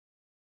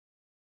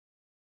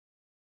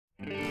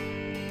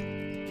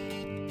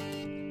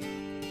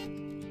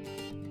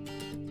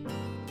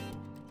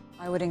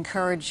I would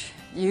encourage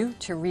you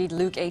to read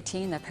Luke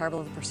 18, the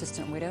parable of the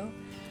persistent widow.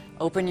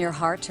 Open your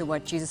heart to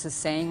what Jesus is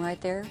saying right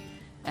there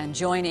and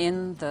join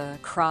in the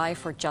cry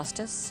for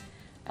justice.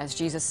 As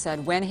Jesus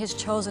said, when his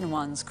chosen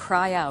ones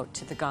cry out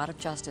to the God of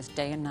justice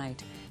day and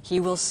night, he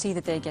will see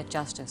that they get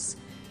justice,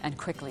 and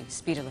quickly,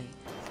 speedily.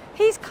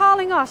 He's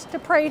calling us to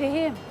pray to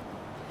him.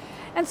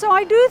 And so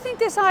I do think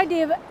this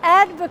idea of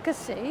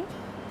advocacy,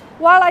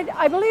 while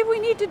I believe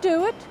we need to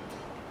do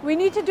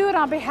it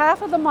on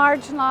behalf of the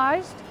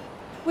marginalized.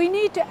 We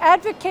need to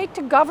advocate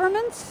to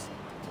governments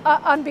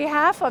on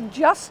behalf of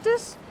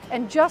justice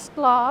and just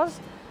laws,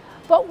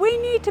 but we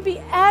need to be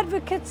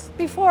advocates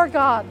before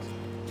God.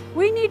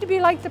 We need to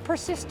be like the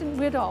persistent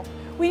widow.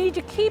 We need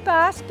to keep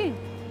asking.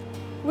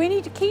 We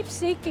need to keep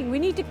seeking. We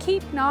need to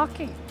keep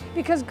knocking,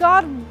 because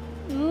God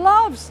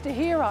loves to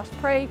hear us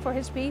pray for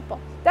his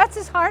people. That's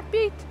his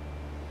heartbeat.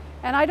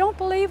 And I don't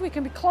believe we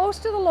can be close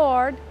to the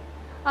Lord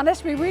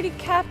unless we really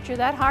capture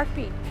that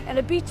heartbeat and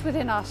it beats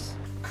within us.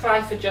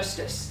 Cry for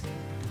justice.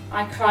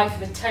 I cry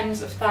for the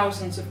tens of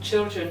thousands of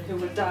children who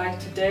will die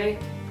today,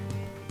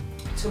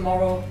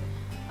 tomorrow,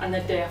 and the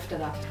day after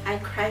that. I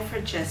cry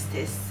for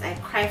justice. I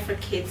cry for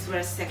kids who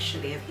are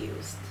sexually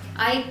abused.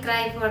 I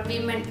cry for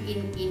women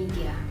in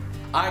India.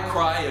 I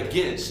cry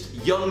against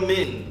young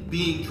men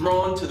being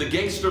drawn to the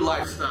gangster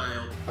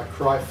lifestyle. I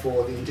cry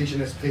for the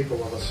Indigenous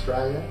people of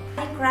Australia.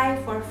 I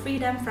cry for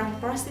freedom from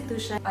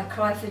prostitution. I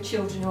cry for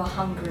children who are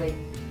hungry.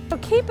 So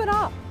keep it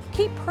up.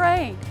 Keep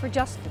praying for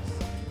justice.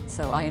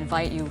 So I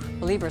invite you,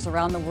 believers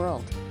around the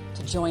world,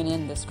 to join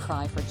in this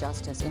cry for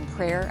justice in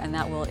prayer, and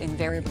that will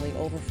invariably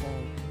overflow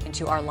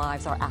into our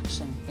lives, our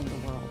action in belief.